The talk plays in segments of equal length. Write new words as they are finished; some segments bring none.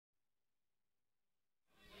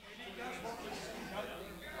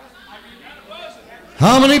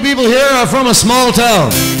How many people here are from a small town?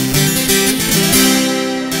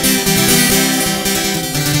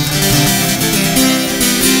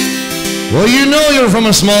 Well, you know you're from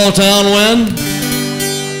a small town when?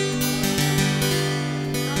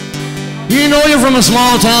 You know you're from a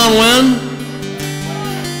small town when?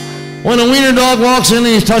 When a wiener dog walks in and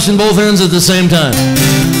he's touching both ends at the same time.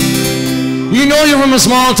 You know you're from a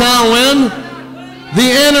small town when? The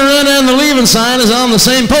enter in and the leaving sign is on the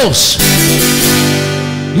same post.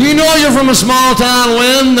 You know you're from a small town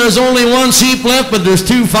when there's only one sheep left, but there's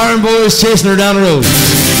two farm boys chasing her down the road.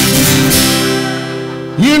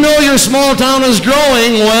 You know your small town is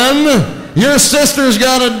growing when your sister's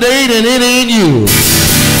got a date and it ain't you.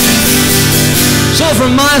 So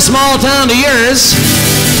from my small town to yours,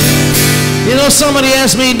 you know, somebody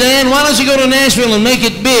asked me, Dan, why don't you go to Nashville and make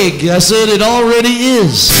it big? I said, it already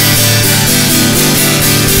is.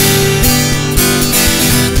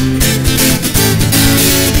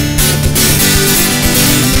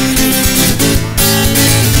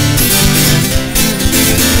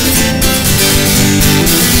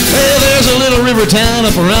 River town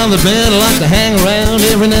up around the bend, I like to hang around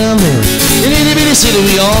every now and then. In itty bitty city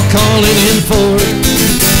we all call it in Ford.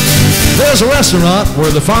 There's a restaurant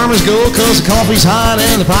where the farmers go, cause the coffee's hot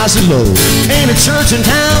and the price is low. Ain't a church in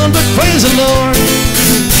town, but praise the Lord,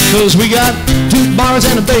 cause we got 2 bars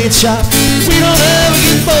and a bait shop. We don't ever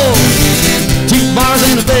get bored. 2 bars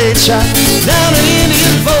and a bait shop down in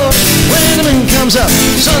Indian Ford. When the moon comes up,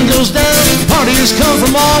 sun goes down, partiers come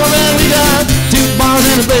from all around. We got 2 bars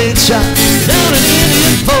and a bait shop down in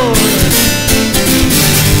Indian Ford.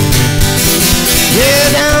 Yeah,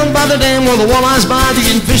 down by the dam where the walleyes bite, you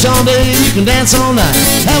can fish all day, you can dance all night,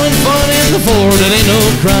 having fun in the Ford, it ain't no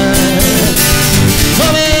crime.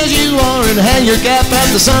 Come as you are and hang your cap at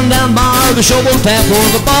the sundown bar, the showboat tap, or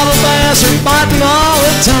the bottle bass are biting all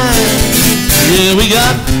the time. Yeah, we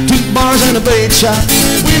got 2 bars and a bait shop,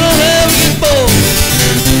 we don't ever get bored.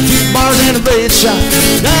 2 bars and a bait shop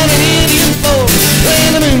down in Indian Ford.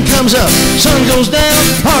 When the moon comes up, sun goes down,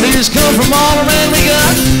 partiers come from all around. We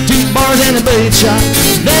got 2 bars and a bait shop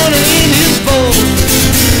down in Indian Ford.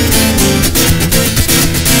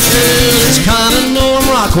 Well, it's kinda Norm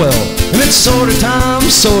Rockwell, and it's sort of Tom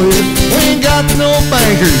Sawyer. We ain't got no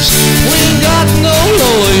bankers, we ain't got no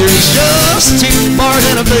lawyers, just 2 bars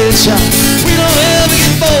and a bait shop, we don't ever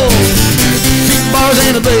get bored. 2 bars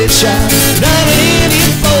and a bait shop down in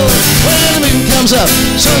Indian Ford. When the moon comes up,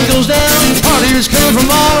 sun goes down, partiers come from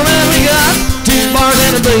all around. We got 2 bars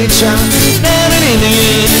and a bait shop down in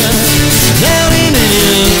Indian, down in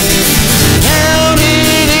Indian, down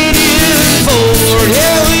in Indian Ford.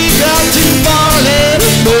 Yeah, we got 2 bars and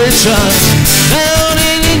a bait shop down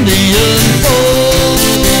in Indian Ford.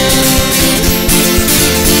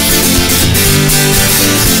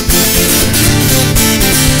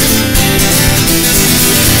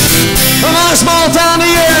 From our small town to